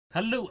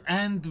Hello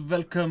and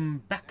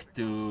welcome back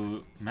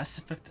to Mass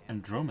Effect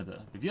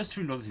Andromeda. We've just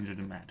reloaded into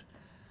the mad.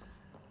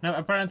 Now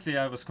apparently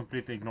I was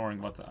completely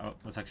ignoring what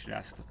was actually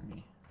asked of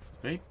me.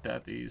 Wait,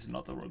 that is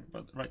not the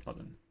right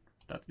button.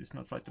 That is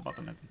not right the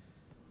button.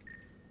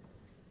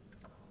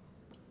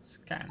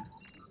 Scan.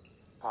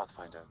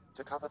 Pathfinder,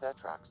 to cover their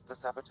tracks, the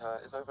saboteur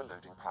is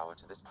overloading power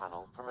to this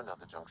panel from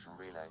another junction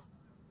relay.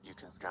 You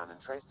can scan and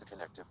trace the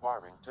connective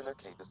wiring to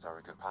locate the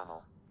surrogate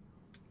panel.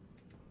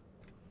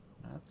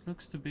 That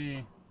looks to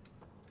be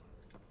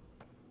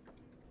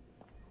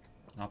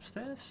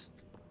upstairs?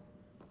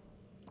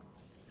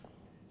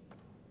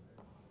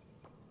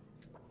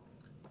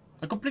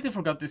 I completely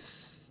forgot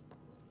this.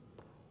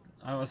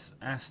 I was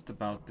asked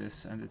about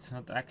this and it's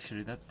not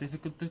actually that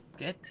difficult to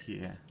get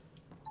here.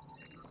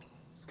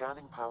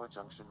 Scanning power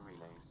junction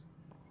relays.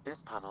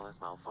 This panel is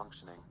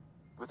malfunctioning.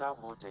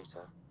 Without more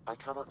data, I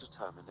cannot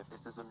determine if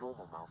this is a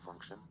normal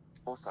malfunction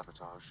or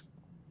sabotage.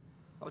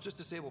 I'll just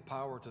disable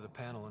power to the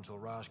panel until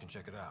Raj can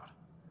check it out.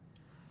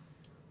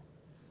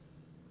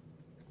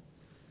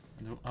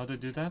 How do I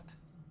do that?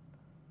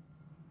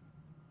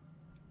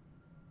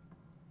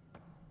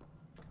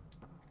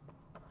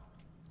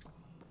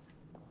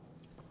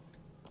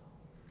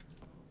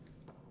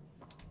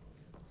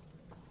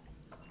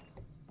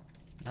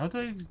 How do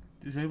I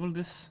disable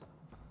this?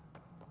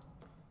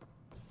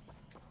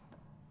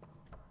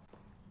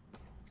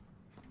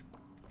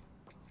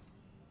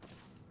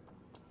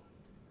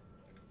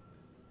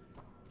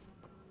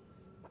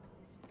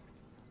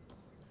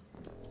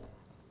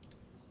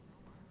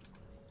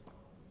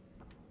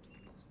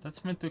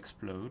 That's meant to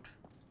explode.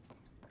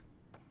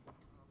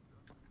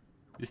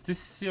 Is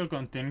this your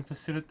containing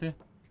facility?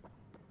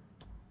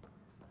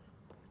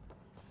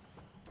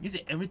 Is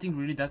everything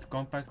really that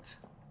compact?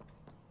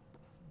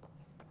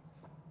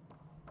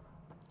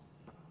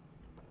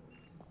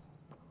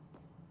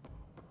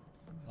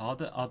 Are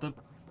there other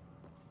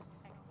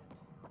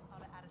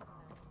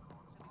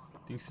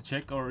things to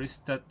check, or is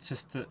that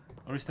just the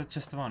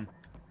one?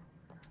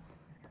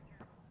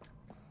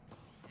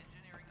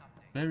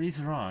 Where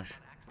is Raj?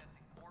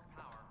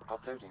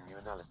 Uploading new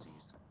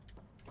analyses.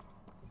 All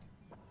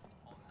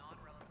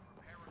non-relevant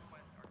repair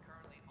requests are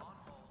currently on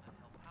hold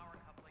until power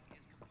coupling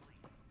is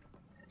complete.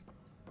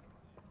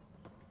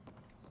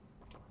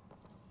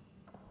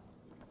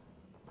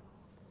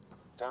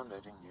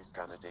 Downloading new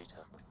scanner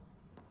data.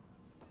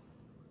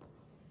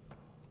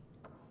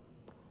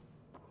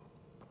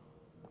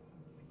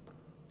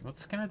 What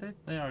scanner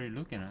data are you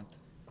looking at?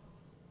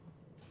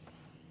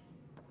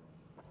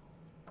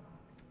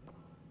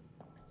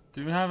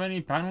 Do we have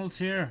any panels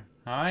here?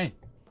 Hi.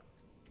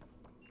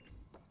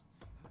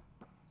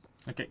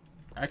 Okay,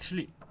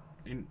 actually,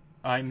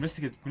 I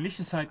investigate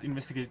militia site,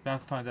 investigate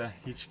Pathfinder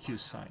HQ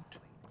site.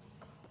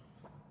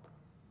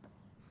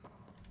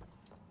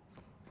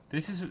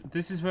 This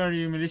is where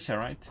you militia,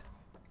 right?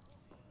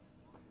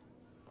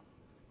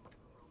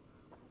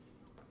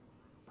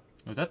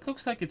 Oh, that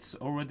looks like it's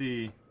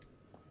already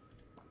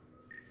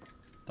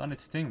done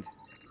its thing.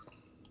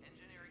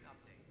 Engineering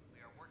update.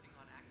 We are working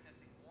on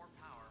accessing more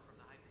power from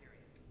the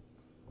Hyperion.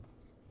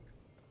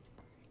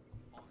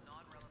 All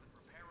non-relevant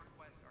repair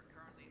requests are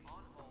currently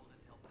on hold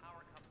until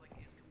power coupling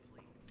is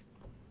complete.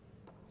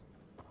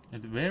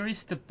 And where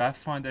is the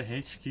Pathfinder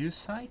HQ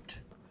site?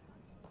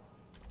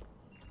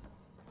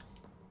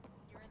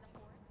 You're in the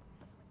fort?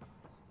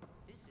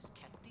 This is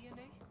Ket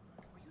DNA?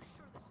 Are you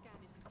sure the scan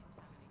isn't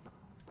contaminated?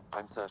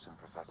 I'm certain,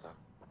 Professor.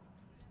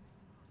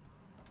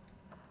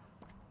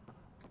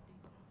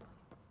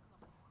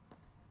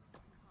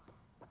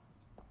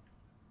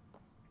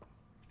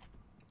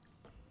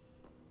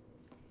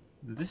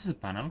 This is a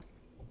panel.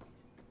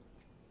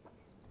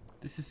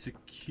 This is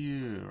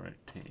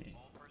security.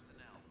 All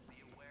personnel, be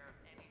aware of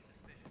any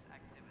suspicious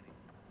activity.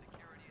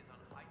 Security is on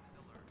heightened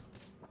alert.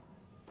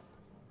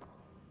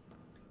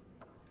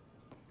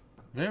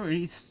 Where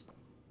is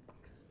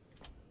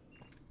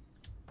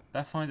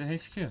Pathfinder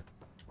HQ? Tempest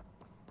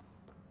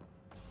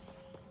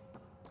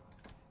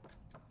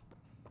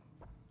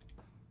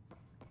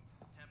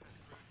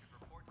crew should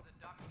report to the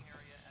docking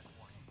area at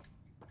once.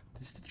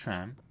 This is the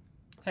tram.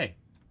 Hey.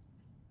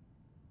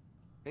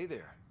 Hey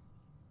there.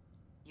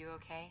 You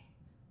okay?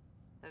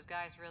 Those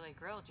guys really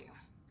grilled you.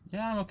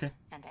 Yeah, I'm okay.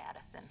 And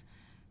Addison.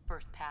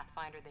 First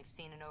Pathfinder they've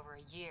seen in over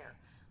a year.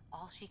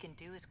 All she can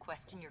do is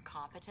question your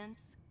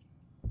competence?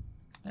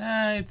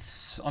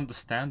 It's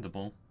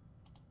understandable.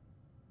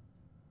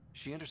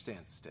 She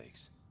understands the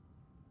stakes.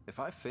 If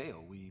I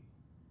fail,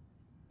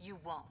 You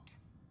won't.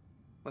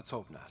 let's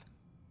hope not.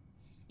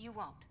 You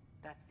won't.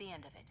 That's the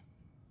end of it.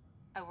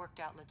 I worked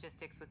out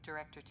logistics with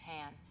Director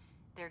Tan.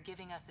 They're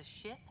giving us a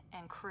ship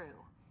and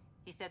crew.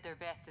 He said their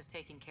best is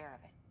taking care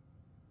of it.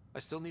 I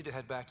still need to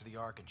head back to the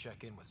Ark and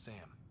check in with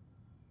Sam.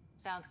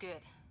 Sounds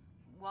good.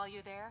 While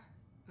you're there,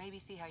 maybe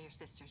see how your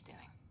sister's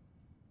doing.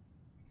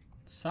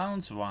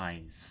 Sounds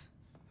wise.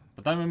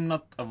 But I'm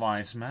not a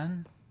wise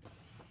man.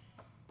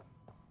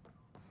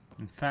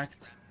 In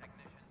fact,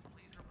 Technicians,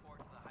 please report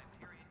to the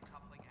Hyperion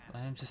coupling I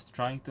am just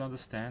trying to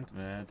understand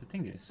where the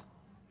thing is.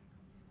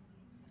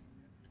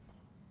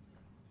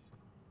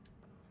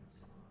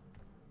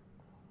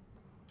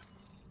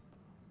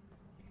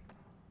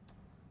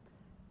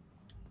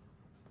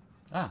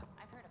 Ah.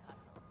 I've heard of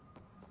Hustle.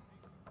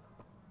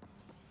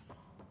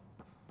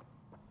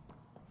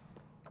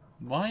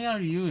 Why are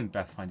you in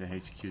Pathfinder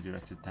HQ,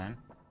 Director Tan?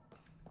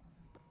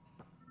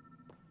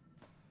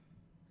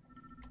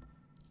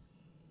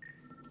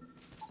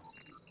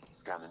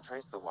 Scan and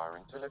trace the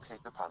wiring to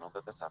locate the panel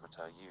that the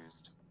saboteur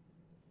used.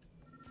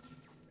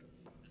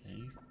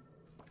 Okay.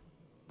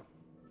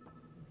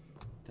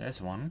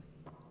 There's one.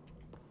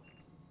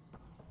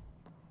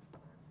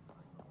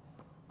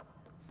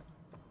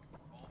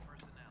 All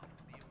personnel,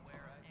 be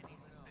aware of any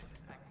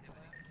suspicious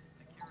activity.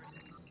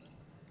 Security.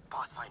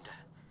 Pathfinder,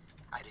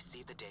 I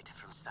received the data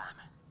from Sam.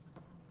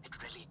 It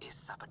really is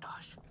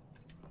sabotage.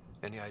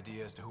 Any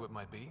idea as to who it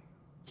might be?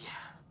 Yeah.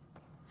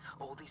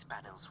 All these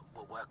panels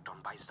were worked on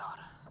by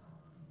Zara.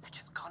 I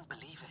just can't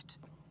believe it.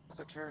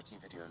 Security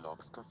video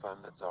logs confirm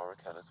that Zara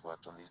Kellis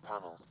worked on these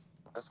panels,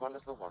 as well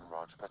as the one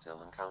Raj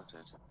Patil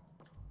encountered.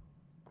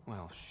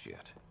 Well,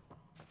 shit.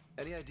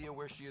 Any idea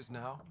where she is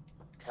now?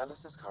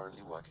 Kellis is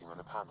currently working on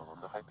a panel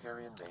on the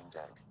Hyperion main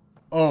deck.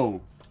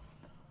 Oh.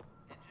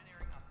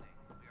 Engineering update.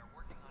 We are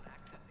working on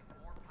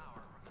accessing more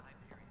power from the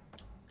Hyperion.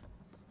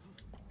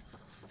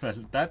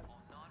 Well, that All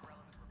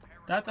non-relevant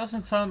repair that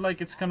doesn't sound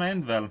like it's gonna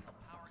end well.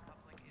 power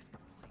coupling is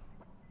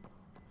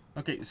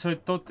complete. Okay, so I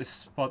thought this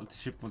spot of the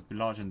ship would be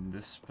larger than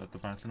this, but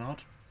apparently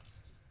not.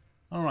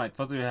 Alright,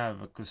 what do we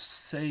have? A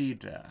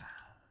Crusader.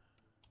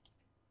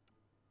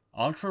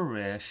 Ultra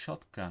rare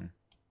shotgun.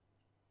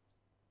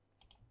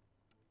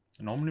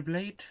 An Omni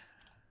Blade?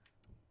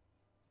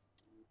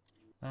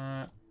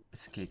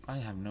 Escape. I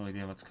have no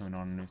idea what's going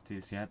on with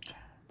this yet.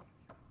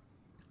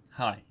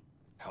 Hi.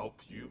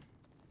 Help you?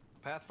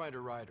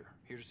 Pathfinder Ryder,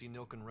 here to see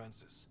Nilken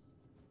Rensis.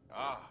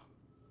 Ah,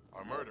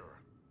 our murderer.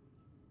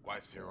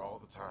 Wife's here all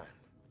the time.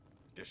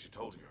 Guess she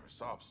told you her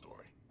sob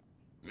story.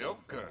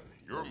 Nilken,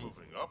 you're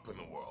moving up in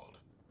the world.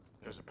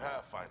 There's a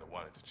Pathfinder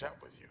wanting to chat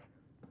with you.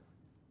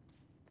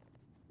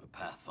 A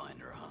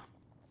Pathfinder, huh?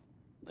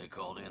 They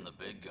called in the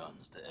big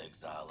guns to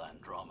exile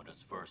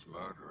Andromeda's first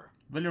murderer.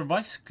 Well, your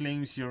wife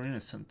claims you're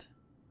innocent.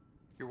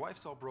 Your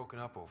wife's all broken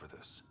up over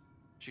this.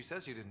 She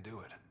says you didn't do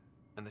it,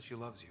 and that she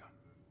loves you.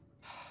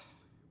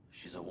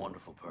 She's a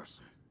wonderful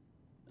person.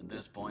 At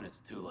this point, it's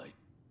too late.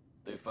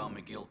 They found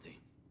me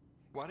guilty.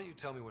 Why don't you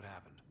tell me what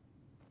happened?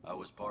 I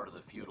was part of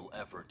the futile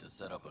effort to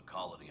set up a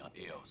colony on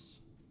Eos.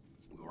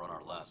 We were on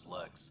our last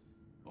legs,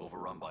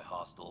 overrun by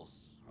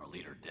hostiles, our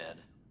leader dead.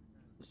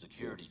 The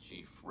security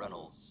chief,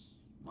 Reynolds,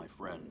 my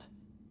friend,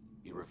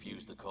 he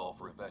refused to call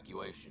for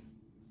evacuation.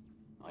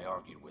 I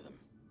argued with him.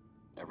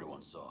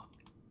 Everyone saw.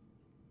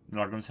 No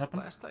arguments happen?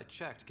 Last I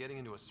checked, getting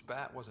into a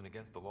spat wasn't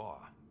against the law.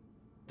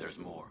 There's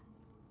more.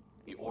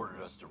 He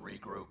ordered us to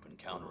regroup and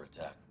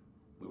counterattack.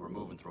 We were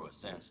moving through a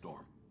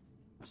sandstorm.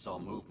 I saw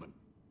movement,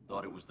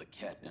 thought it was the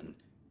Ket, and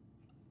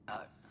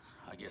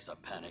I guess I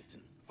panicked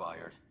and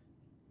fired.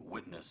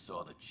 Witness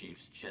saw the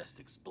chief's chest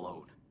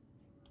explode.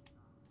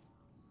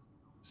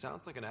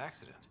 Sounds like an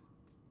accident.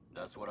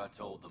 That's what I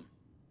told them.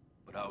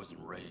 But I was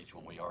enraged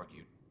when we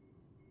argued.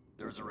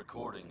 There's a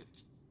recording.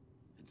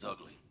 It's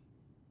ugly.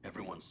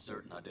 Everyone's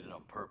certain I did it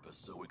on purpose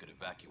so we could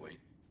evacuate.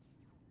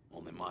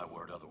 Only my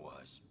word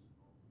otherwise.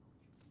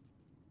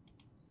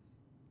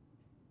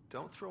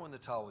 Don't throw in the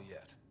towel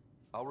yet.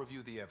 I'll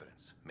review the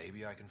evidence.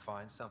 Maybe I can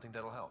find something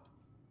that'll help.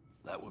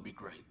 That would be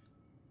great.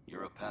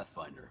 You're a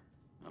Pathfinder.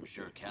 I'm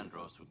sure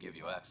Kandros would give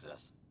you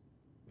access.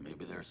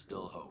 Maybe there's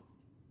still hope.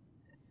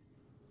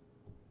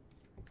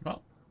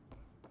 Well,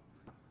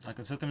 I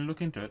can certainly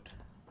look into it.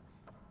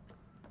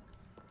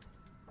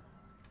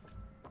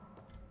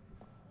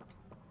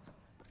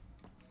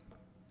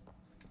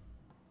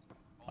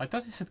 I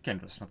thought he said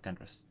Kendras, not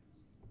Kendras.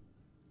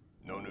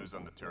 No news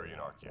on the Turian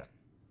Ark yet?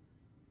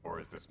 Or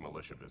is this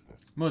militia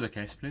business? Murder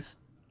case, please.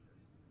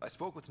 I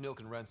spoke with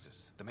Nilken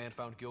Rensis, the man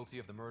found guilty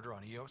of the murder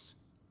on Eos.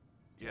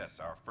 Yes,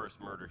 our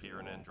first murder here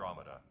in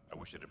Andromeda. I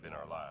wish it had been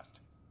our last.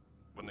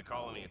 When the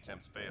colony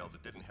attempts failed,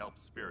 it didn't help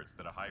spirits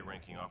that a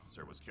high-ranking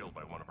officer was killed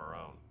by one of our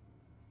own.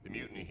 The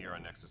mutiny here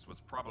on Nexus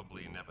was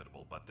probably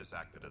inevitable, but this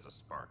acted as a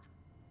spark.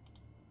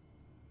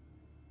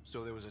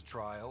 So there was a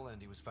trial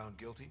and he was found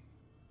guilty?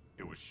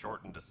 It was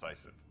short and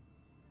decisive.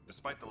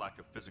 Despite the lack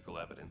of physical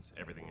evidence,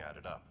 everything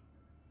added up.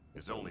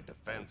 His only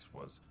defense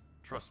was,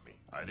 trust me,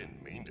 I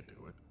didn't mean to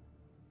do it.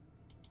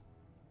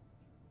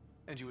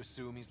 And you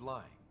assume he's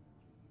lying?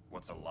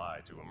 What's a lie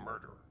to a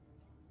murderer?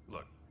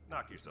 Look,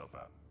 knock yourself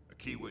out. A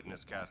key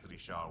witness, Cassidy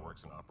Shaw,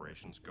 works in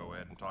operations. Go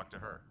ahead and talk to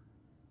her.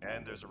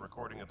 And there's a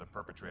recording of the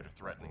perpetrator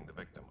threatening the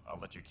victim. I'll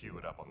let you cue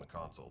it up on the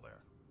console there.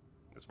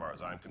 As far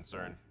as I'm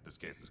concerned, this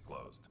case is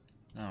closed.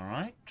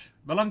 Alright.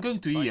 Well, I'm going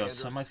to Bye,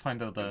 EOS. I Kendras. might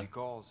find out Any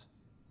calls?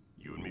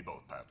 You and me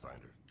both,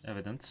 Pathfinder.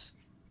 evidence.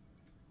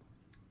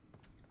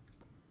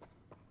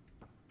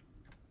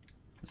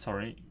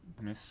 Sorry,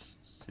 miss.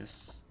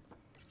 Yes.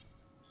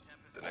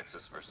 The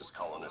Nexus versus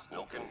Colonist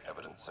Nilken,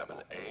 Evidence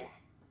 7A.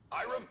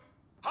 Hiram!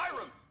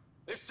 Hiram!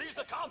 They've seized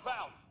the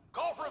compound!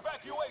 Call for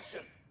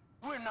evacuation!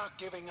 We're not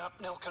giving up,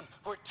 Nilken.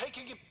 We're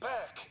taking it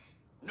back.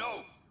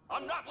 No!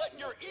 I'm not letting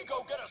your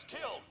ego get us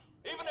killed!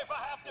 Even if I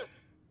have to...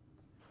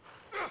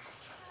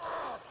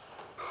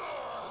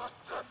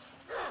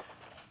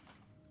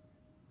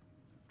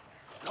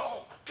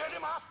 No! Get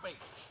him off me!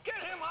 Get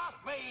him off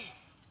me!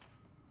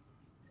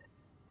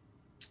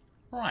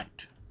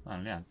 Right.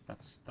 Well, yeah,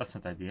 that's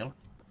not ideal.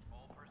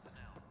 All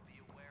personnel, be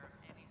aware of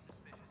any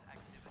suspicious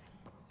activity.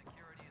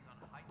 Security is on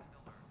heightened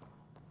alert.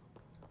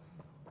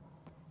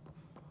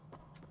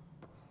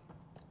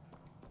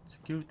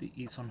 Security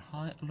is on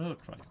high alert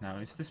right now.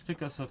 Is this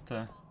because of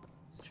the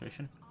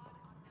situation?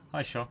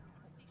 Hi, Shaw.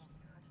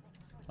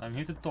 I'm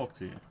here to talk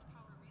to you.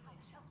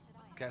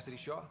 Cassidy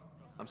Shaw?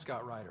 I'm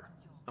Scott Ryder.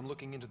 I'm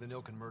looking into the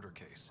Nilken murder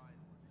case.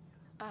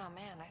 Oh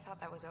man, I thought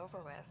that was over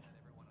with.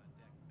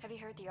 Have you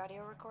heard the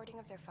audio recording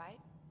of their fight?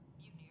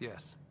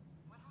 Yes.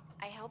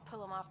 I helped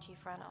pull him off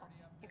Chief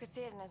Reynolds. You could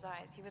see it in his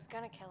eyes. He was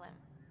gonna kill him.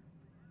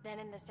 Then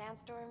in the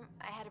sandstorm,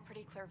 I had a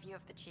pretty clear view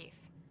of the chief.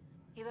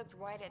 He looked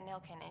right at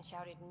Nilken and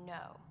shouted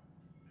no.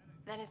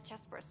 Then his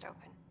chest burst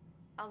open.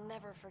 I'll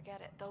never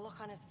forget it. The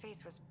look on his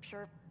face was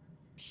pure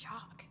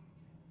shock.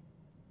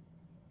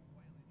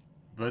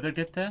 Will they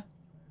get there?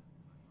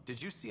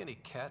 Did you see any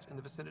cat in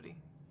the vicinity?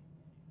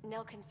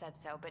 Nilken said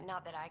so, but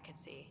not that I could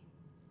see.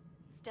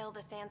 Still,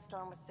 the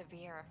sandstorm was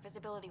severe.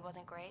 Visibility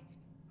wasn't great.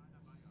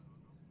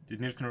 Did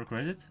Nilken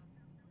regret it?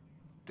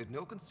 Did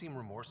Nilken seem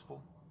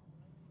remorseful?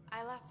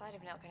 I lost sight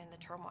of Nilken in the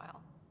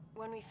turmoil.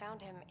 When we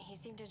found him, he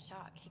seemed in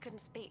shock. He couldn't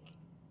speak.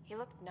 He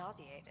looked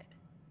nauseated.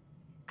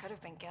 Could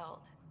have been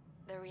guilt.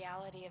 The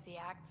reality of the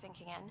act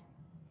sinking in.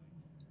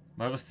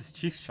 Why was this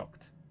chief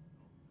shocked?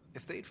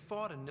 If they'd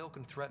fought and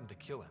Nilken threatened to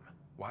kill him,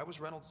 why was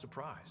Reynolds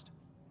surprised?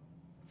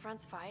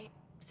 Fronts fight,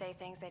 say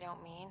things they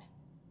don't mean,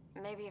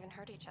 maybe even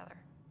hurt each other.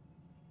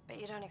 But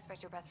you don't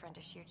expect your best friend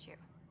to shoot you.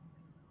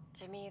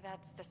 To me,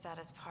 that's the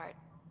saddest part.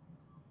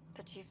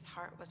 The chief's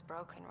heart was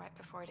broken right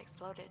before it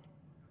exploded.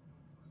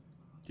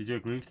 Did you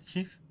agree with the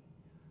chief?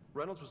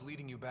 Reynolds was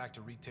leading you back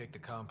to retake the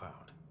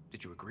compound.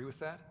 Did you agree with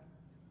that?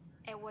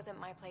 It wasn't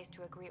my place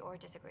to agree or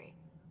disagree.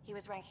 He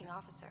was ranking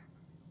officer.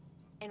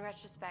 In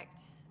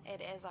retrospect,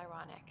 it is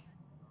ironic.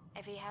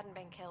 If he hadn't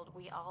been killed,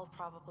 we all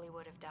probably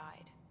would have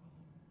died.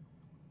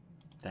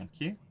 Thank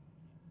you.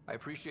 I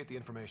appreciate the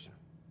information.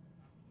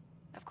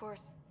 Of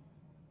course.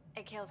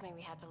 It kills me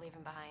we had to leave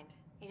him behind.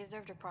 He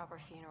deserved a proper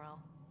funeral.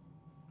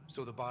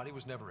 So the body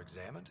was never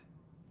examined?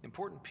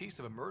 Important piece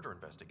of a murder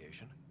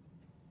investigation.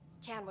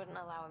 Tian wouldn't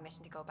allow a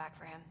mission to go back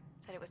for him.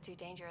 Said it was too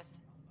dangerous.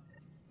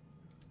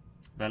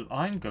 Well,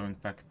 I'm going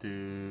back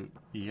to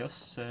EOS,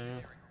 so...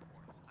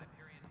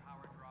 Hyperion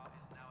power draw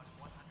is now at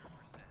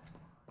 100%.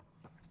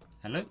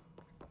 Hello?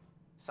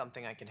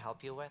 Something I can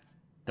help you with?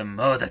 The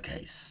murder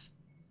case.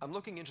 I'm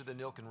looking into the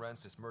Nilken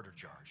Rensis murder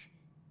charge.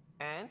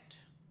 And?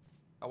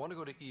 I want to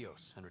go to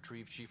EOS and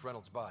retrieve Chief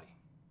Reynolds' body.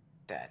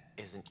 That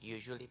isn't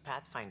usually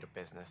Pathfinder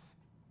business.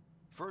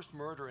 First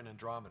murder in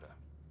Andromeda,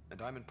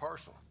 and I'm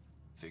impartial.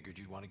 Figured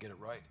you'd want to get it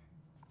right.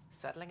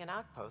 Settling an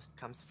outpost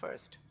comes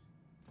first.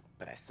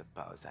 But I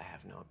suppose I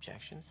have no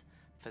objections.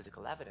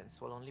 Physical evidence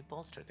will only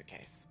bolster the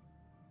case.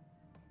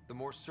 The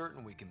more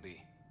certain we can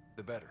be,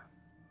 the better.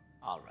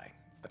 All right,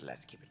 but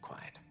let's keep it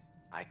quiet.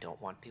 I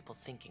don't want people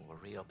thinking we're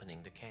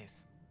reopening the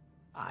case.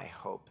 I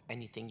hope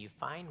anything you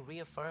find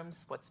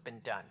reaffirms what's been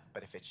done,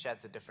 but if it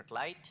sheds a different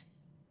light,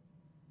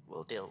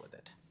 we'll deal with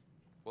it.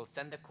 We'll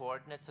send the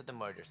coordinates of the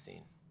murder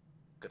scene.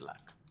 Good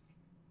luck.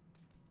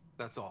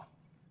 That's all.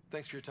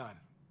 Thanks for your time.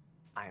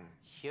 I'm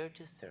here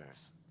to serve.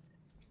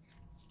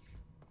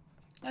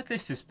 At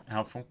least it's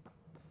helpful.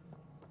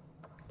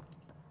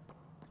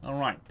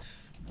 Alright.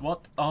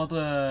 What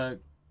other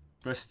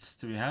quests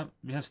do we have?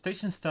 We have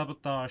station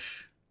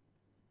sabotage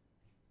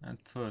and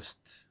first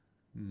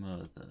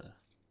murder.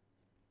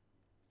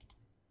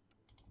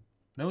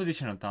 No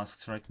additional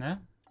tasks right now.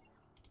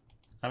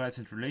 Allies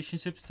and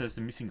relationships, there's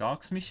the missing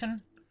arcs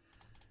mission.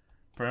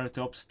 Priority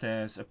ops,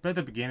 there's a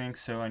better beginning,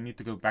 so I need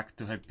to go back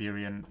to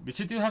Hyperion,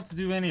 which I do have to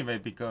do anyway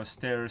because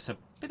there's a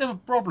bit of a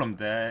problem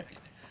there.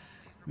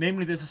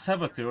 Namely, there's a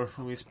saboteur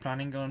who is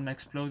planning on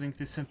exploding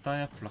this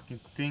entire fucking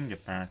thing,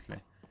 apparently.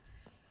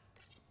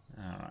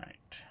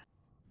 Alright.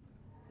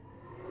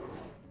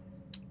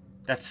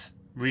 That's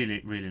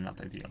really, really not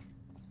ideal.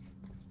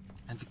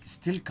 And we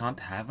still can't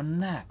have a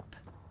nap.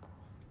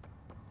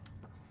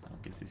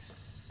 Okay,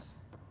 this...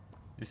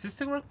 Is this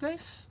the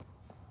workplace?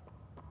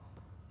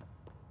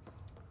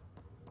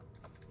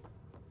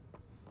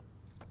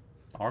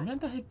 Are we on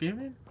the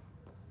Hyperion?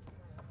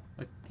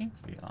 I think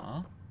we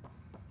are.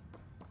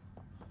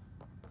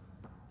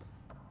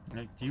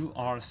 Like, you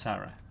are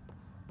Sarah.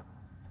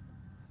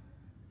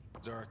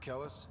 Zara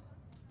Kellis?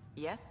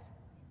 Yes?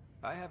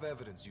 I have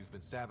evidence you've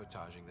been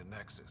sabotaging the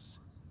Nexus.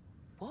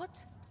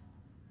 What?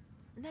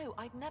 No,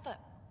 I'd never...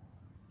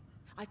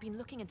 I've been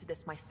looking into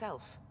this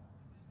myself.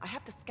 I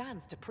have the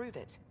scans to prove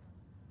it.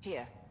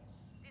 Here.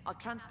 I'll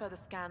transfer the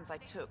scans I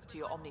took to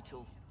your Omni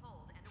tool.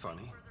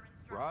 Funny.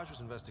 Raj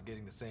was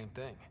investigating the same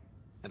thing,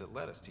 and it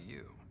led us to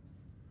you.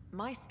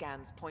 My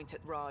scans point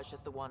at Raj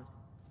as the one.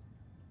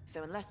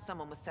 So unless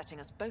someone was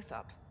setting us both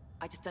up,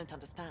 I just don't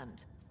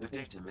understand. The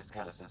data Miss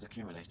Callis has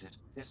accumulated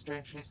is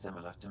strangely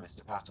similar to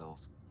Mr.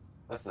 Patel's.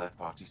 A third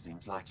party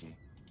seems likely.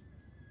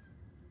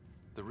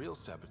 The real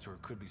saboteur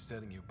could be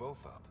setting you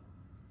both up.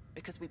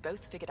 Because we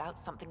both figured out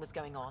something was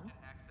going on?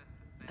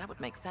 That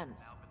would make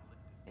sense.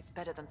 It's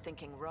better than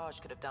thinking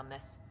Raj could have done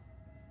this.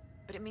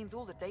 But it means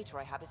all the data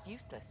I have is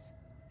useless.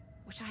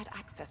 Wish I had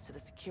access to the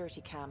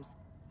security cams.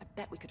 I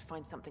bet we could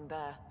find something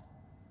there.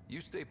 You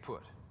stay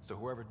put, so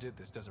whoever did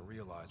this doesn't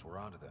realize we're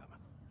onto them.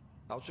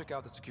 I'll check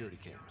out the security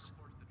cams.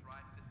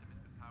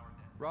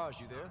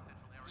 Raj, you there?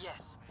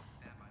 Yes.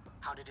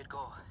 How did it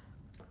go?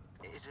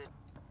 Is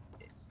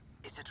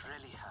it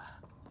really her?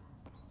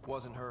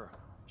 Wasn't her.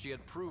 She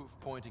had proof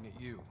pointing at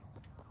you.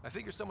 I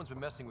figure someone's been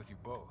messing with you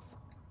both.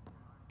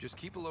 Just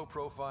keep a low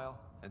profile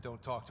and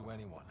don't talk to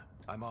anyone.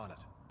 I'm on it.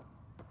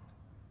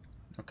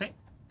 Okay.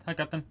 Hi,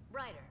 Captain.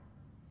 Ryder,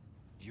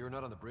 You're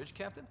not on the bridge,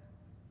 Captain?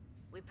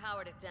 we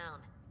powered it down.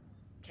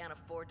 Can't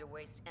afford to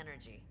waste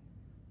energy.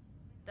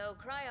 Though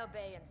Cryo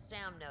Bay and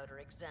Sam Node are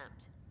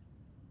exempt.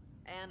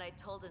 And I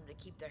told them to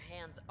keep their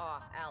hands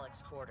off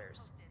Alec's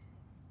quarters.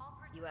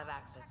 You have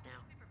access now.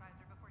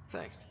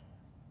 Thanks.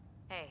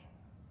 Hey,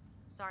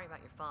 sorry about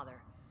your father.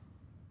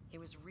 He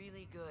was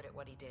really good at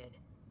what he did.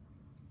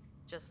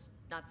 Just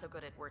not so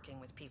good at working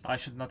with people. I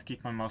should not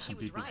keep my mouse on He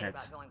was people's right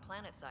heads. about going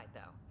planetside,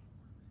 though.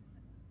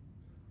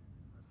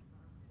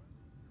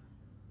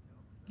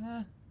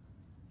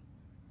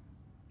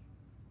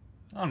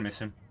 I'll miss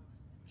him.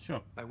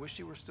 Sure. I wish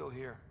you were still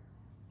here.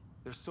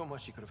 There's so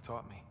much you could have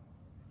taught me.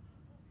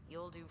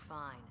 You'll do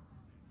fine.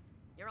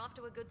 You're off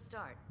to a good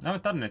start. I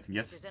haven't done anything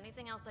yet. If there's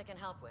anything else I can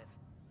help with,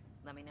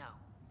 let me know.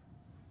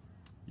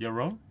 Your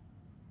role?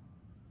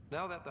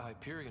 Now that the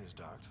Hyperion is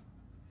docked,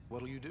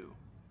 what'll you do?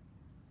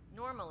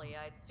 Normally,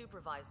 I'd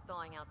supervise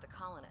thawing out the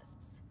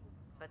colonists,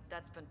 but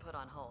that's been put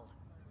on hold.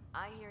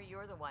 I hear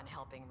you're the one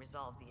helping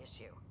resolve the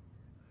issue.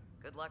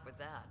 Good luck with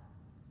that.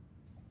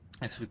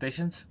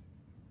 Expectations?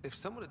 If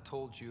someone had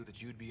told you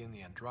that you'd be in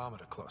the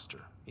Andromeda cluster,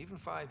 even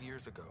 5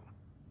 years ago.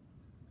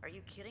 Are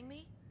you kidding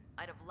me?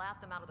 I'd have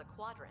laughed them out of the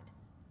quadrant.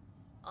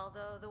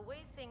 Although the way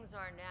things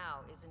are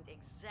now isn't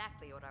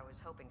exactly what I was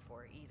hoping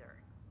for either.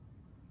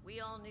 We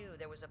all knew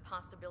there was a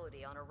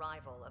possibility on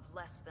arrival of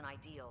less than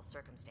ideal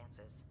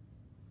circumstances.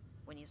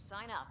 When you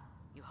sign up,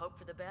 you hope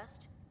for the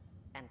best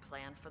and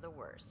plan for the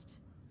worst.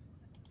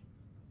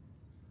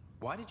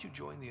 Why did you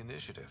join the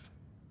initiative?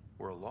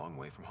 We're a long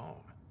way from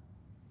home.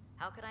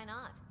 How could I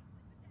not?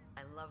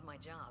 I love my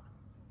job.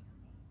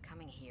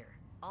 Coming here,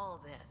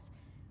 all this,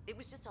 it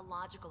was just a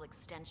logical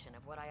extension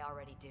of what I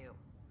already do.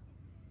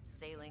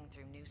 Sailing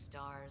through new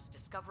stars,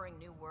 discovering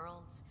new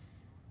worlds.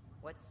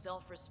 What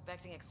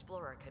self-respecting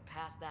explorer could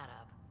pass that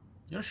up?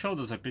 Your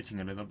shoulders are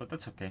glitching a little, but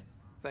that's okay.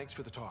 Thanks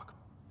for the talk.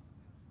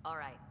 All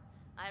right.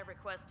 I have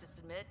requests to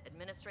submit,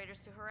 administrators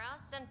to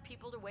harass, and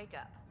people to wake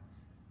up.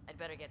 I'd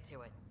better get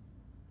to it.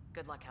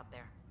 Good luck out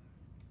there.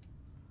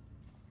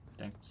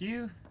 Thank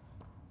you.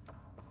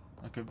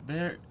 Okay,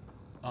 where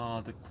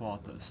are the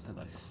quarters that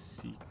I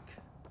seek?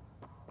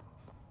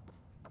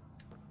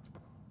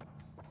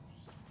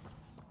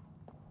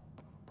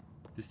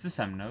 This is the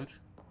SAM node.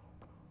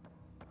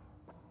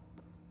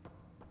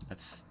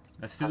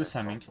 Let's do the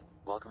SAMing.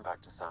 Welcome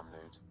back to Sam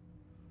Node.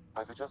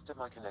 I've adjusted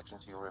my connection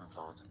to your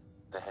implant.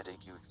 The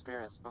headache you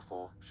experienced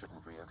before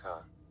shouldn't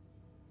reoccur.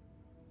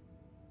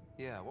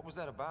 Yeah, what was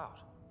that about?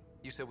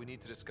 You said we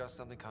need to discuss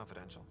something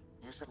confidential.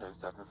 You should know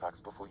certain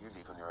facts before you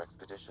leave on your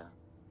expedition.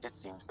 It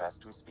seemed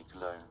best we speak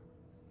alone.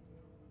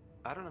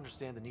 I don't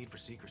understand the need for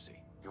secrecy.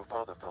 Your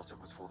father felt it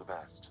was for the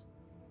best.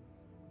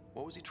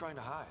 What was he trying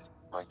to hide?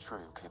 My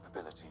true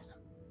capabilities.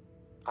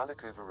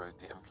 Alec overrode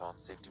the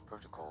implant's safety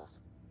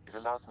protocols. It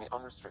allows me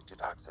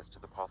unrestricted access to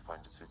the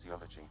Pathfinder's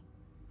physiology.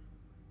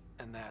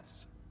 And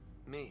that's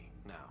me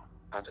now.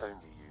 And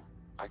only you.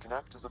 I can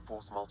act as a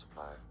force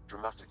multiplier,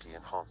 dramatically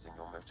enhancing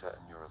your motor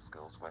and neural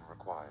skills when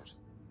required.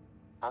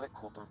 Alec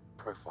called them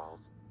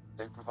profiles.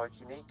 They provide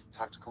unique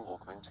tactical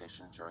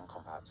augmentation during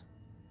combat.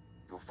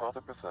 Your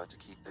father preferred to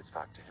keep this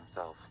fact to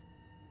himself.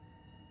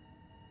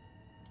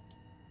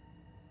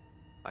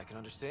 I can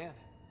understand.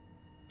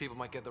 People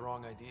might get the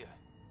wrong idea.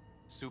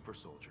 Super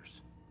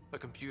soldiers. A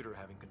computer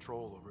having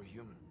control over a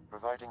human.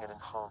 Providing an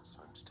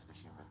enhancement to the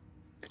human.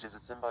 It is a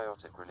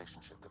symbiotic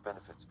relationship that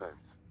benefits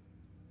both.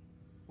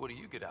 What do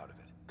you get out of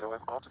it? Though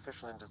I'm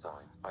artificial in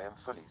design, I am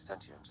fully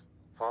sentient.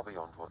 Far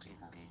beyond what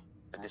even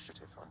the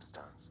initiative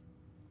understands.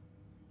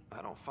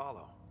 I don't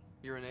follow.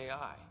 You're an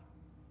AI.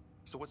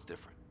 So what's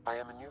different? I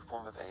am a new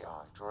form of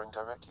AI, drawing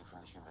directly from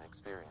the human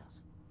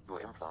experience.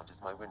 Your implant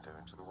is my window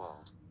into the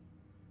world.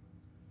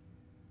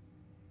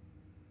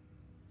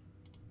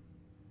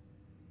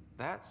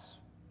 That's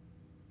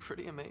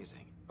pretty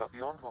amazing. But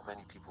beyond what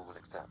many people will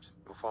accept,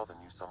 your father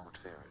knew some would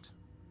fear it.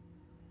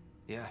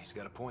 Yeah, he's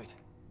got a point.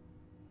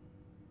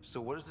 So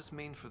what does this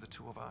mean for the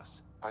two of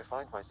us? I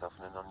find myself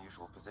in an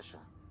unusual position.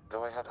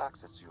 Though I had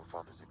access to your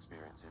father's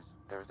experiences,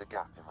 there is a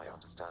gap in my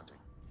understanding.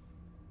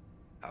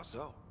 How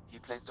so? He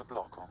placed a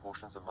block on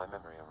portions of my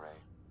memory array.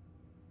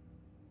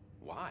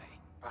 Why?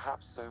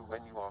 Perhaps so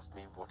when you asked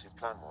me what his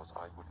plan was,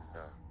 I wouldn't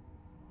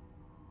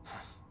know.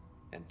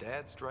 And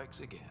Dad strikes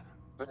again.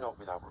 But not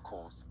without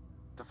recourse.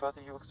 The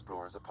further you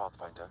explore as a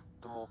Pathfinder,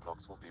 the more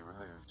blocks will be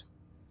removed.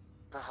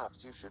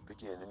 Perhaps you should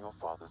begin in your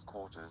father's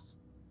quarters.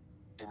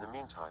 In the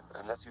meantime,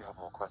 unless you have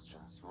more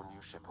questions, your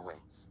new ship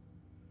awaits.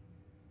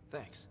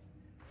 Thanks.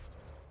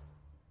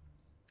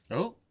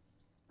 Oh.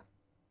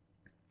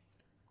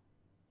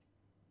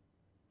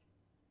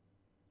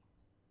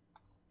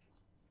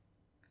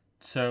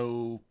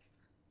 So...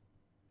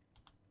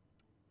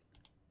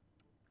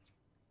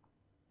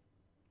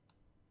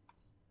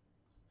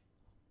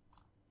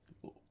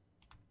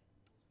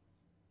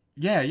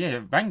 Yeah,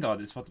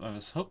 Vanguard is what I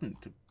was hoping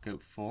to go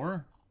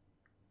for.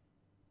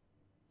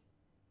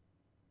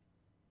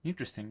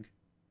 Interesting.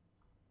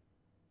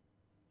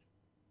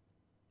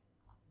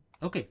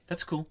 Okay,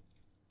 that's cool.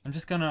 I'm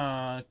just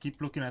gonna keep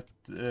looking at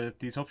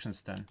these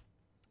options then.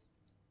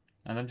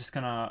 And I'm just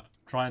gonna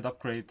try and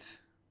upgrade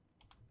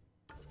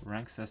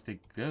ranks as they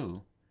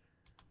go.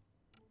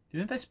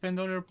 Didn't I spend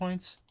all your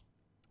points?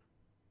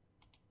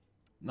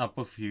 No,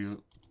 both of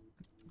you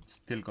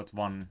still got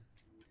one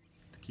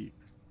to keep.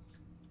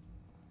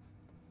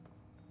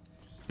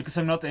 Because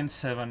I'm not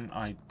N7,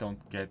 I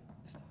don't get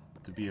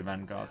to be a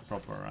Vanguard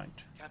proper, right?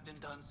 Captain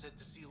Dunn said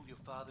to seal your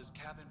father's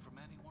cabin from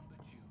anyone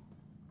but you.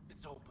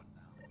 It's open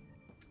now.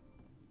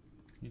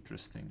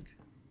 Interesting.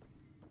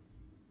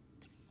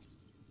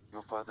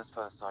 Your father's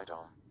first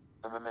sidearm,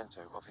 a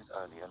memento of his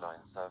early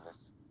Alliance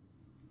service.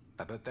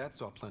 I bet that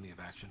saw plenty of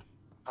action.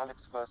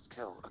 Alec's first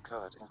kill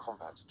occurred in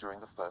combat during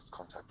the First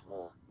Contact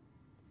War.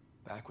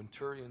 Back when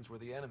Turians were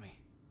the enemy.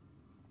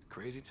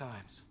 Crazy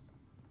times.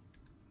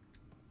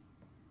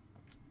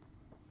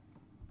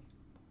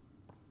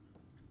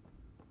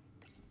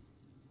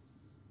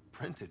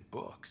 Printed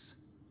books.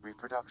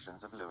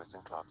 Reproductions of Lewis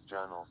and Clark's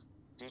journals,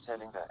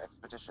 detailing their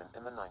expedition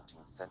in the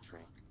 19th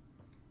century.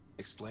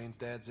 Explains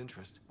Dad's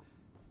interest.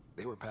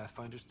 They were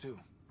Pathfinders too.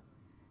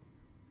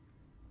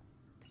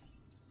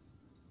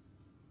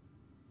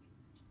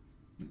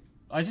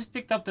 I just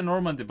picked up the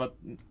Normandy, but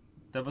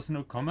there was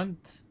no comment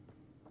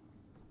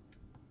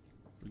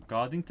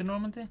regarding the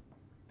Normandy?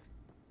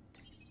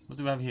 What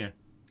do we have here?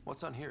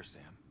 What's on here,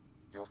 Sam?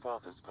 Your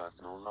father's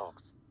personal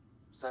logs.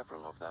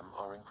 Several of them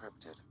are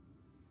encrypted.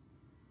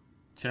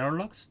 General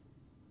logs?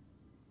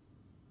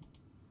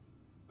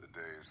 The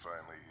day is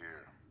finally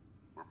here.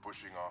 We're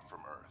pushing off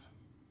from Earth.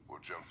 We'll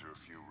jump through a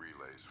few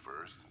relays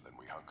first, then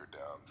we hunker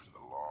down for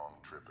the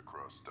long trip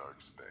across dark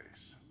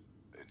space.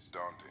 It's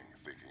daunting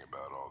thinking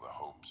about all the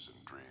hopes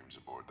and dreams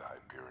aboard the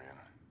Hyperion.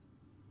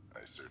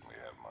 I certainly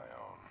have my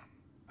own.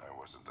 I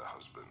wasn't the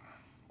husband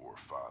or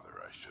father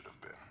I should have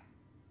been.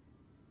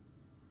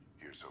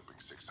 Here's hoping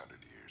 600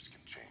 years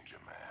can change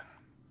a man.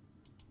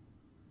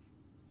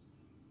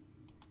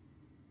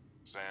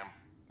 Sam,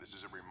 this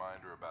is a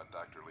reminder about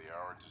Dr.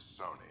 Liara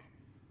Tassoni.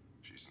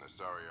 She's an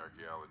Asari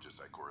archaeologist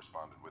I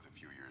corresponded with a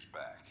few years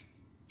back.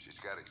 She's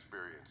got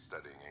experience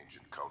studying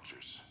ancient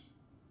cultures.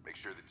 Make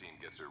sure the team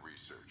gets her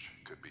research.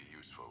 Could be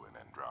useful in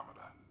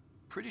Andromeda.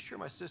 Pretty sure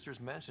my sisters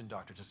mentioned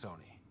Dr.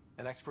 Tassoni.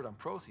 An expert on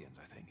Protheans,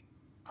 I think.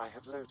 I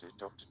have loaded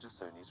Dr.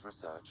 Tassoni's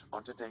research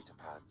onto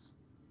datapads.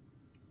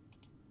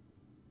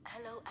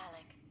 Hello,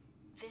 Alec.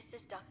 This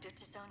is Dr.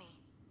 Tassoni.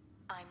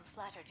 I'm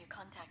flattered you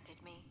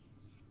contacted me.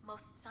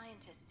 Most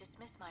scientists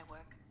dismiss my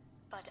work,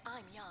 but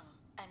I'm young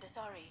and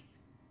Asari,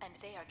 and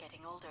they are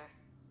getting older.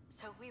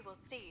 So we will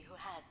see who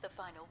has the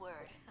final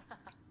word.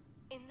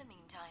 In the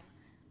meantime,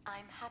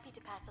 I'm happy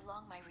to pass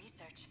along my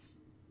research.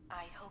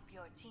 I hope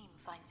your team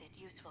finds it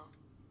useful.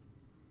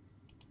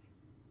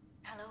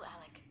 Hello,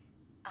 Alec.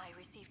 I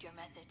received your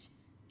message.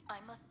 I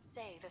must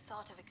say the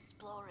thought of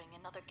exploring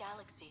another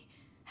galaxy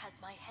has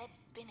my head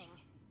spinning.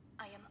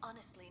 I am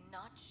honestly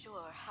not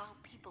sure how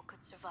people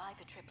could survive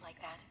a trip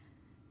like that.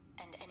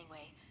 And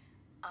anyway,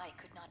 I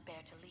could not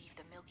bear to leave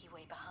the Milky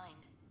Way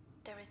behind.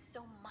 There is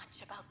so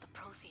much about the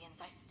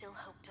Protheans I still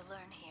hope to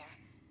learn here.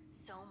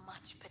 So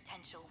much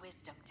potential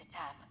wisdom to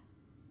tap.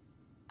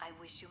 I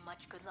wish you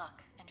much good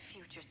luck and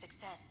future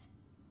success.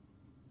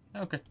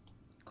 Okay,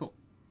 cool.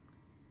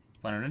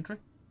 Final entry?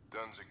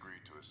 Dunn's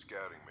agreed to a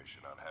scouting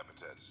mission on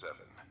Habitat 7.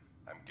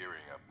 I'm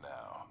gearing up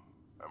now.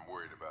 I'm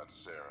worried about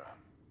Sarah.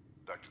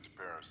 Dr.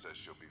 Tapero says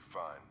she'll be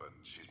fine, but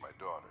she's my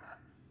daughter.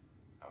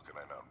 How can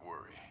I not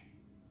worry?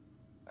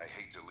 I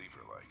hate to leave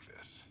her like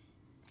this.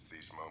 It's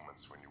these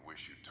moments when you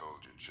wish you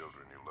told your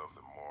children you love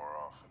them more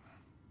often.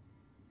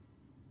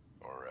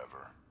 Or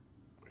ever.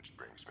 Which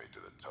brings me to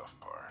the tough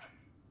part.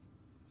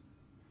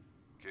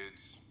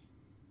 Kids,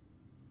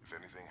 if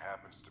anything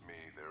happens to me,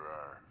 there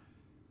are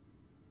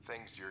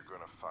things you're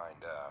gonna find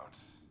out.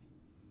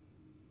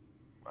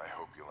 I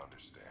hope you'll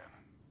understand.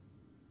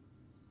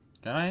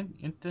 Can I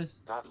enter?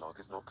 That log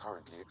is not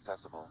currently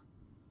accessible.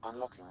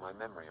 Unlocking my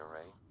memory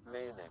array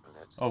may enable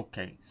it.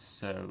 Okay,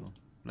 so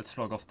let's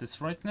log off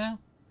this right now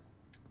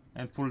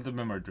and pull the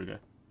memory trigger.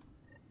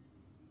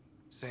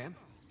 Sam?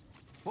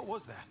 What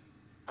was that?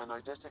 An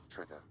eidetic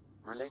trigger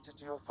related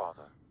to your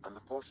father and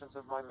the portions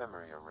of my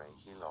memory array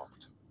he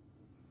locked.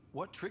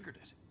 What triggered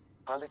it?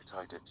 Alec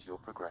tied it to your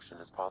progression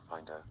as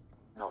Pathfinder,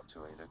 not to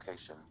a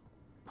location.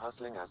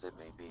 Puzzling as it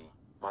may be,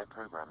 my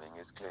programming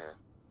is clear.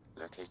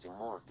 Locating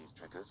more of these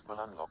triggers will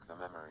unlock the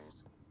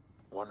memories.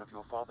 One of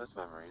your father's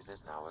memories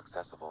is now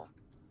accessible.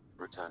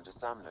 Return to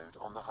SAM node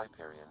on the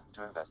Hyperion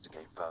to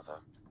investigate further.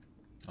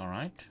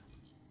 Alright.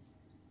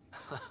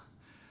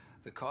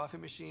 The coffee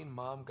machine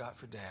Mom got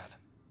for Dad.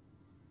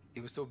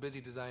 He was so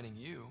busy designing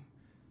you,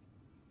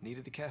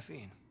 needed the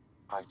caffeine.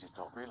 I did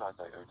not realize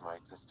I owed my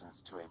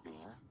existence to a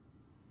bean.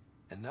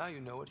 And now you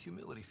know what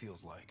humility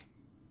feels like.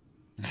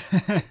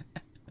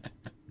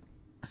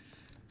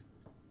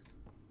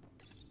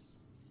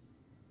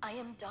 I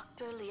am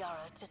Dr.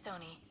 Liara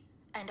Tassoni,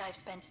 and I've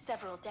spent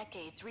several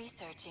decades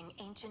researching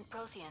ancient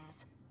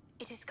Protheans.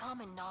 It is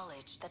common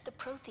knowledge that the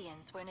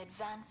Protheans were an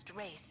advanced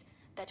race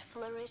that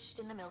flourished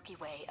in the Milky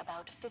Way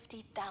about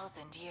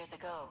 50,000 years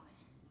ago,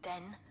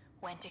 then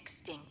went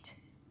extinct.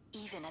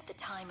 Even at the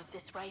time of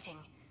this writing,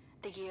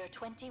 the year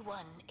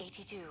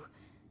 2182,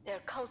 their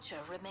culture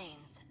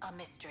remains a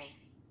mystery.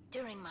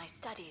 During my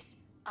studies,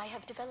 I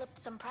have developed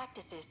some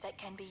practices that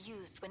can be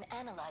used when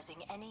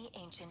analyzing any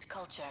ancient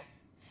culture.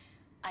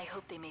 I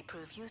hope they may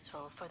prove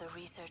useful for the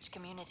research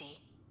community.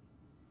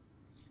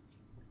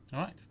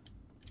 Alright.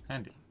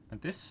 Handy.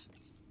 And this?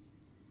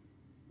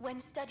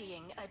 When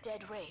studying a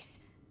dead race,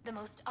 the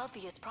most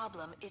obvious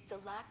problem is the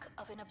lack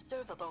of an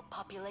observable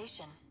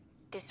population.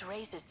 This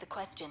raises the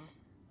question,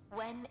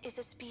 when is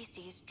a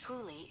species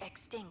truly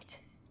extinct?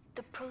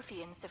 The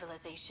Prothean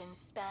civilization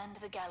spanned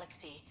the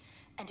galaxy,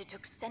 and it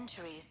took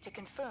centuries to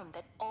confirm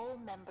that all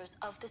members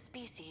of the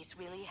species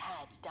really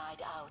had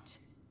died out.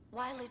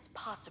 While it's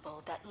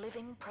possible that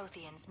living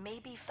Protheans may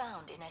be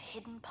found in a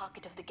hidden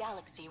pocket of the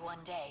galaxy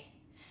one day,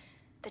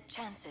 the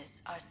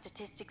chances are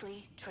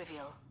statistically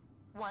trivial.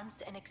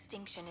 Once an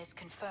extinction is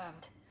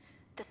confirmed,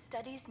 the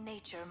study's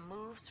nature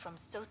moves from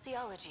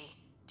sociology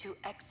to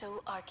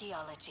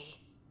exoarchaeology.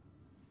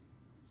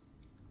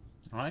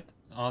 Alright,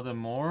 are there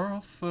more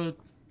of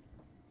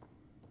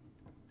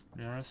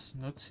Liara's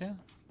notes here?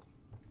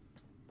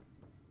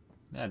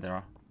 Yeah, there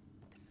are.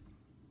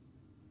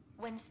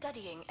 When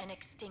studying an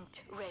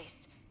extinct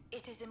race,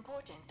 it is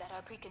important that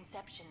our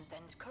preconceptions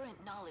and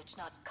current knowledge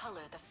not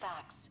color the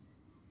facts.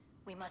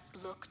 We must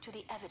look to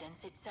the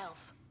evidence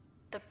itself.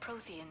 The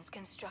Protheans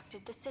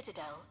constructed the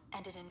Citadel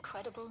and an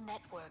incredible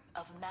network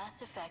of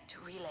mass effect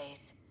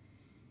relays.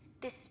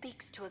 This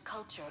speaks to a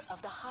culture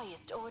of the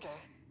highest order.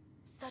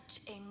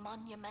 Such a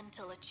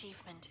monumental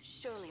achievement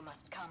surely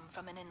must come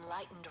from an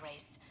enlightened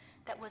race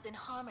that was in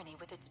harmony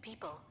with its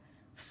people,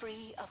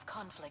 free of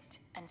conflict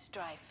and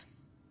strife.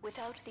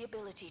 Without the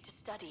ability to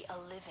study a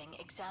living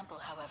example,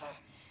 however,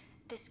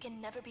 this can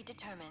never be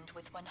determined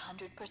with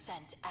 100%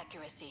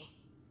 accuracy.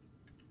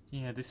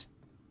 Yeah, this...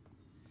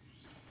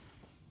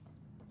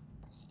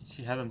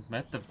 She hadn't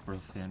met the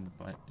Prothean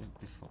by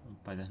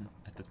then,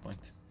 at that point,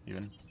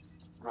 even.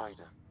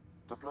 Ryder,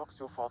 the blocks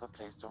your father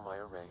placed on my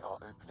array are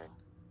opening.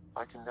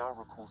 I can now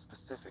recall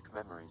specific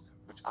memories,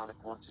 which Alec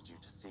wanted you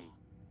to see.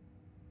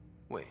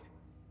 Wait,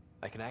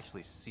 I can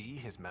actually see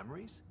his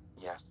memories?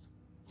 Yes,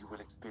 you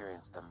will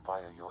experience them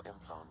via your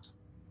implant.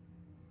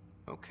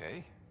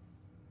 Okay,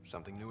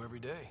 something new every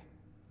day.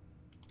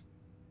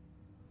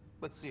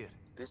 Let's see it.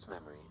 This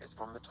memory is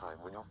from the time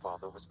when your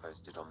father was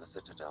posted on the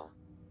Citadel.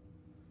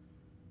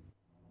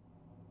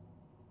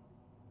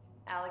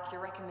 Alec,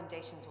 your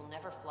recommendations will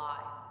never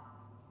fly.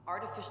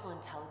 Artificial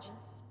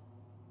intelligence?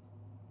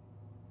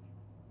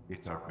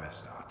 It's our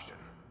best option.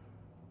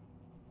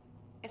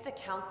 If the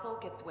Council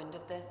gets wind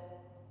of this,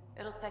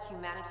 it'll set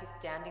humanity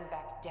standing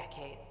back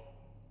decades.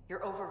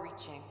 You're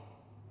overreaching.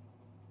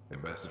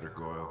 Ambassador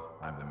Goyle,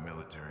 I'm the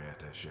military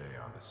attaché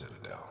on the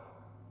Citadel.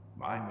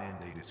 My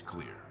mandate is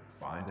clear.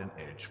 Find an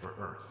edge for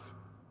Earth.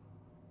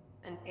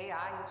 And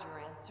AI is your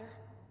answer?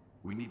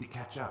 We need to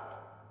catch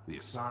up. The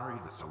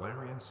Asari, the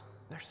Solarians,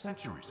 they're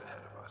centuries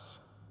ahead of us.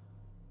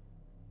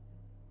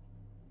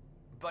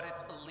 But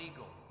it's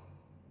illegal.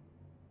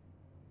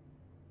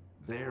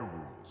 Their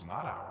rules,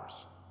 not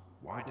ours.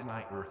 Why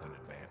deny Earth an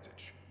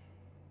advantage?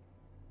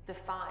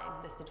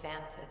 Define this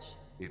advantage.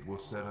 It will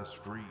set us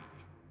free.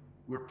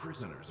 We're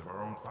prisoners of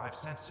our own five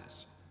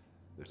senses.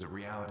 There's a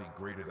reality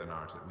greater than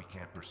ours that we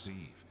can't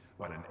perceive,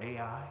 but an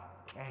AI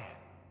can.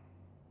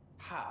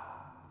 How?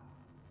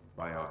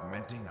 By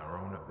augmenting our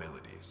own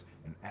abilities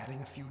and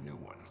adding a few new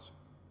ones.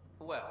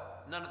 Well,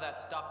 none of that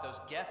stopped those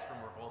Geth from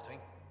revolting.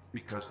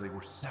 Because they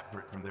were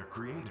separate from their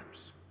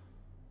creators.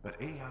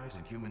 But AIs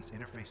and humans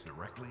interface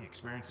directly,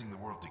 experiencing the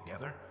world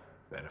together,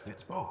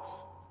 benefits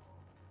both.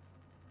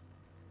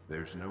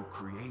 There's no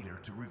creator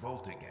to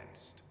revolt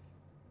against.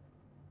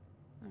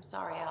 I'm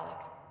sorry, Alec.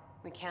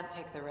 We can't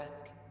take the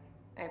risk.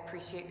 I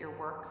appreciate your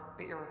work,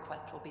 but your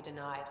request will be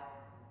denied.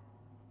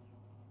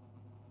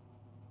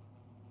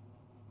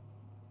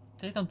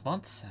 They don't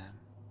want Sam.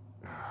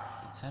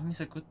 But Sam is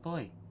a good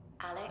boy.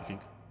 Alec? I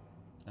think.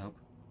 I hope.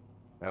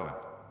 Ellen,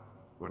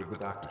 what did the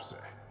doctor say?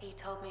 He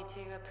told me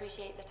to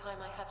appreciate the time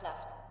I have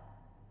left.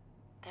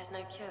 There's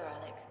no cure,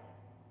 Alec.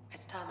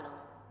 It's terminal.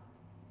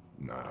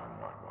 Not on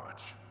my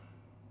watch.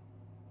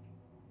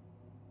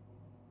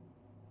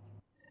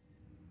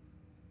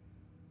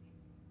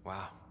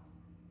 Wow.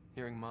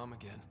 Hearing Mom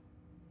again.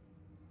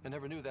 I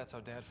never knew that's how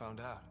Dad found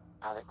out.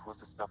 Alec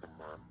was a stubborn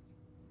man.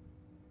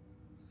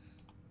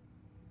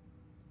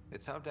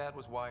 It's how Dad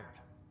was wired.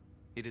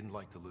 He didn't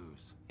like to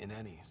lose, in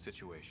any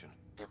situation.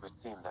 It would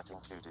seem that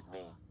included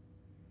me.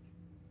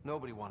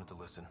 Nobody wanted to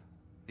listen.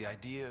 The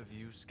idea of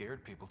you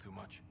scared people too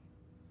much.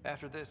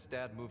 After this,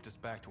 Dad moved us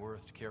back to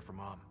Earth to care for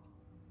Mom.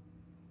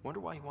 Wonder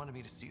why he wanted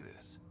me to see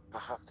this.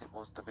 Perhaps it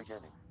was the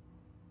beginning.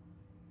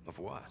 Of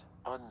what?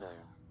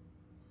 Unknown.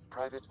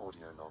 Private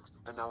audio logs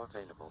are now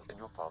available in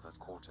your father's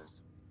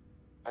quarters.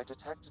 I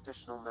detect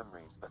additional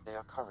memories, but they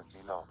are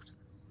currently logged.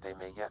 They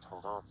may yet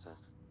hold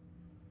answers.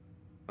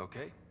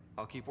 Okay,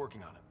 I'll keep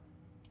working on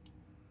it.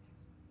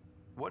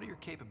 What are your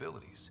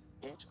capabilities?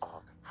 Each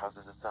arc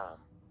houses a SAM,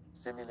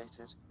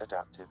 Simulated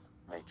Adaptive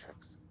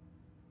Matrix.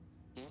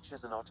 Each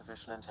is an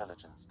artificial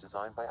intelligence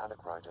designed by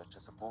Alec Ryder to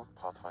support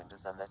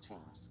Pathfinders and their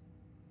teams.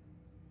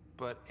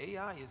 But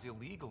AI is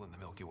illegal in the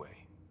Milky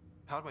Way.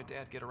 How'd my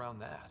dad get around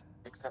that?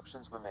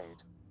 Exceptions were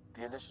made.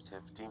 The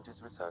initiative deemed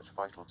his research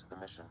vital to the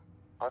mission.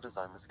 Our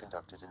design was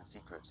conducted in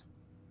secret.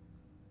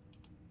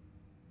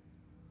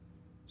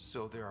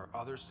 So there are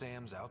other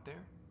SAMs out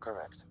there?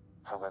 Correct.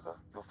 However,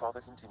 your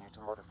father continued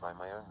to modify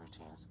my own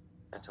routines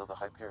until the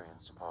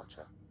Hyperion's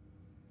departure.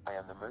 I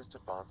am the most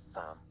advanced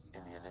SAM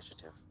in the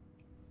initiative.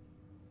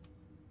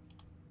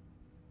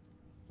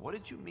 What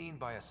did you mean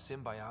by a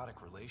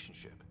symbiotic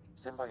relationship?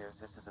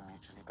 Symbiosis is a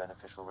mutually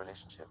beneficial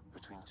relationship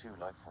between two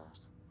life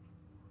forms.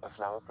 A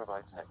flower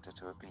provides nectar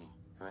to a bee,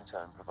 who in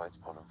turn provides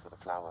pollen for the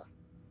flower.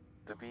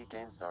 The bee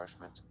gains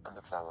nourishment, and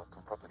the flower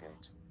can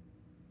propagate.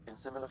 In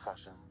similar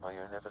fashion, my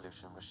own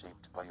evolution was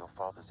shaped by your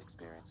father's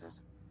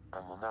experiences,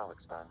 and will now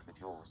expand with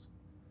yours.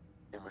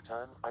 In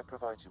return, I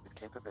provide you with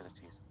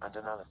capabilities and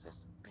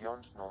analysis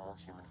beyond normal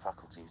human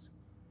faculties.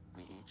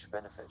 We each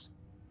benefit.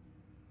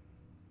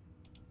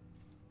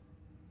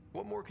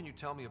 What more can you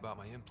tell me about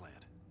my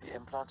implant? The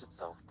implant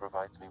itself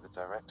provides me with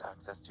direct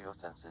access to your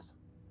senses.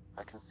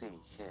 I can see,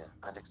 hear,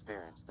 and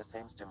experience the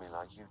same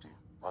stimuli you do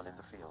while in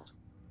the field.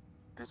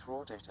 This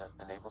raw data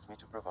enables me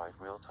to provide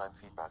real-time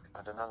feedback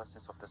and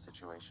analysis of the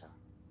situation.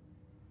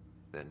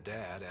 Then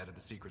Dad added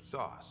the secret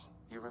sauce.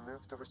 He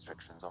removed the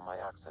restrictions on my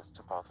access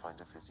to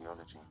Pathfinder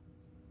physiology.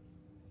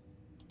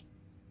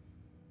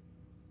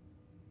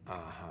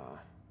 Uh-huh.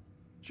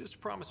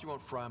 Just promise you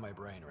won't fry my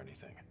brain or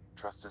anything.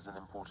 Trust is an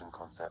important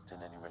concept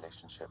in any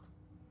relationship.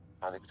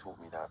 Alec taught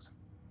me that.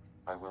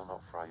 I will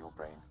not fry your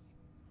brain.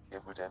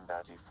 It would end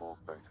badly for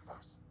both of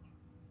us.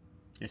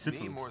 Yes, it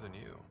Me would. more than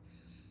you.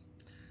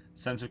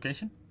 Sam's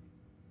location?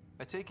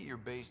 I take it you're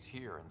based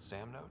here in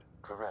Sam Node?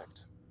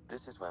 Correct.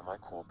 This is where my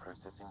core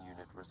processing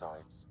unit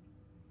resides.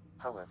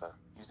 However,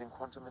 using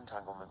quantum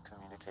entanglement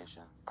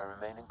communication, I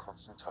remain in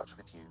constant touch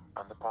with you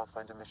and the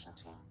Pathfinder mission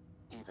team,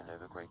 even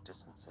over great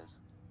distances.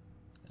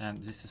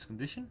 And this is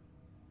condition?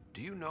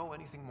 Do you know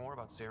anything more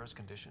about Sarah's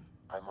condition?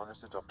 I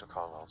monitor Dr.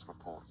 Carlisle's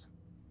reports.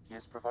 He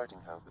is providing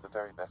her with the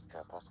very best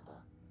care possible.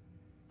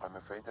 I'm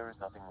afraid there is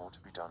nothing more to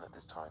be done at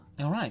this time.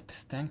 Alright,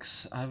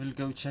 thanks. I will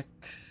go check...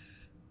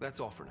 That's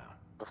all for now.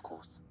 Of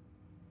course.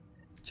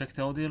 Check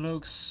the audio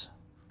logs.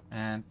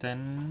 And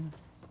then...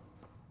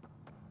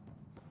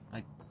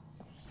 I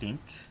think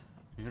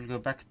we will go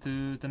back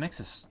to the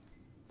Nexus.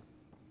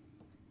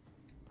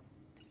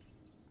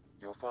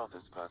 Your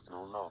father's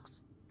personal logs.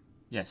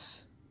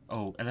 Yes.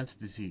 Oh, Ellen's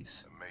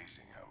disease.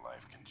 Amazing how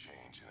life can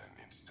change in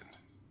an instant.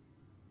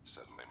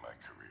 Suddenly my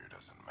career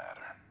doesn't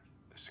matter.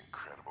 This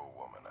incredible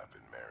woman I've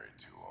been married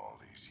to all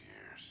these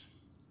years.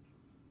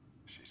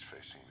 She's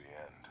facing the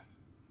end.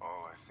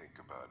 All I think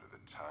about are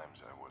the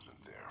times I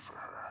wasn't there for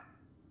her.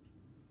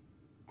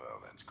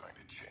 Well, that's going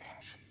to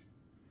change.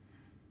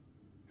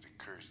 It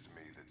occurs to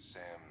me that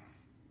Sam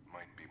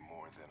might be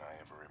more than I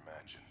ever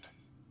imagined.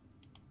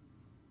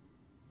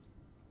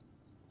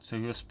 So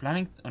he was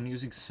planning on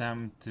using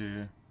Sam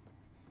to...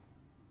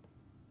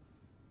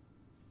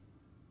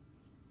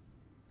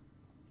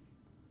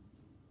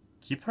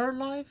 keep her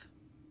alive?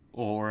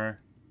 Or...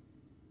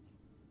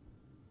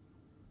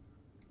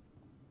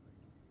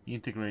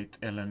 integrate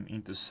Ellen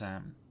into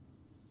Sam?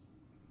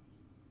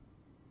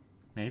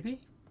 Maybe?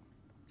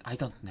 I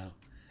don't know.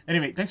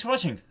 Anyway, thanks for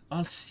watching.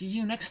 I'll see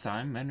you next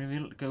time when we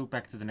will go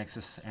back to the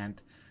Nexus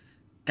and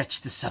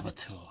catch the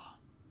Saboteur.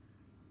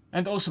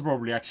 And also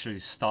probably actually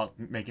start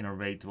making our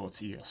way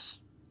towards EOS.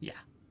 Yeah.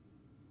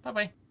 Bye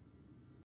bye.